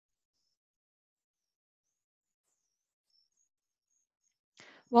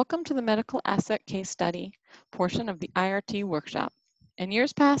Welcome to the Medical Asset Case Study portion of the IRT workshop. In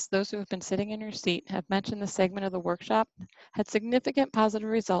years past, those who have been sitting in your seat have mentioned the segment of the workshop had significant positive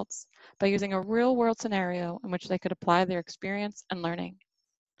results by using a real-world scenario in which they could apply their experience and learning.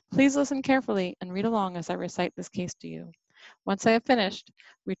 Please listen carefully and read along as I recite this case to you. Once I have finished,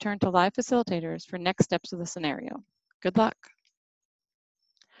 we turn to live facilitators for next steps of the scenario. Good luck.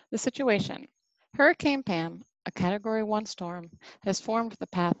 The situation. Hurricane Pam, a Category 1 storm, has formed the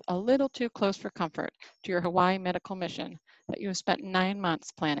path a little too close for comfort to your Hawaii medical mission that you have spent 9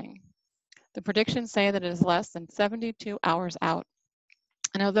 months planning. The predictions say that it is less than 72 hours out.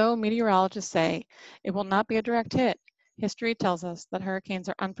 And although meteorologists say it will not be a direct hit, history tells us that hurricanes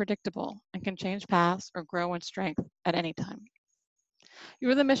are unpredictable and can change paths or grow in strength at any time.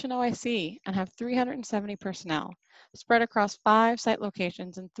 You are the mission OIC and have 370 personnel spread across 5 site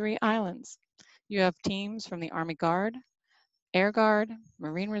locations and 3 islands. You have teams from the Army Guard, Air Guard,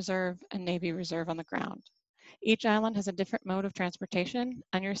 Marine Reserve, and Navy Reserve on the ground. Each island has a different mode of transportation,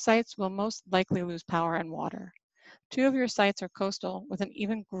 and your sites will most likely lose power and water. 2 of your sites are coastal with an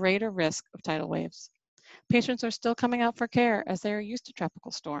even greater risk of tidal waves. Patients are still coming out for care as they are used to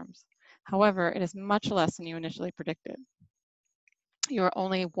tropical storms. However, it is much less than you initially predicted. You are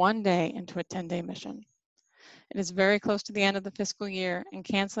only 1 day into a 10-day mission. It is very close to the end of the fiscal year, and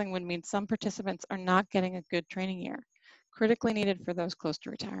canceling would mean some participants are not getting a good training year, critically needed for those close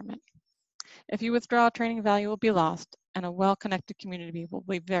to retirement. If you withdraw, training value will be lost, and a well-connected community will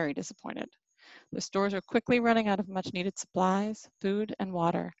be very disappointed. The stores are quickly running out of much-needed supplies, food, and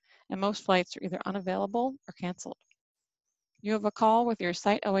water, and most flights are either unavailable or canceled. You have a call with your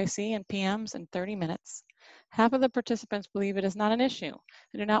site OAC and PMs in 30 minutes. Half of the participants believe it is not an issue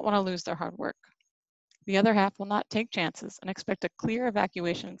and do not want to lose their hard work. The other half will not take chances and expect a clear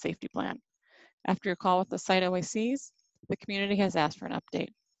evacuation and safety plan. After your call with the site OACs, the community has asked for an update.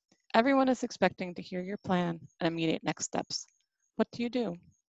 Everyone is expecting to hear your plan and immediate next steps. What do you do?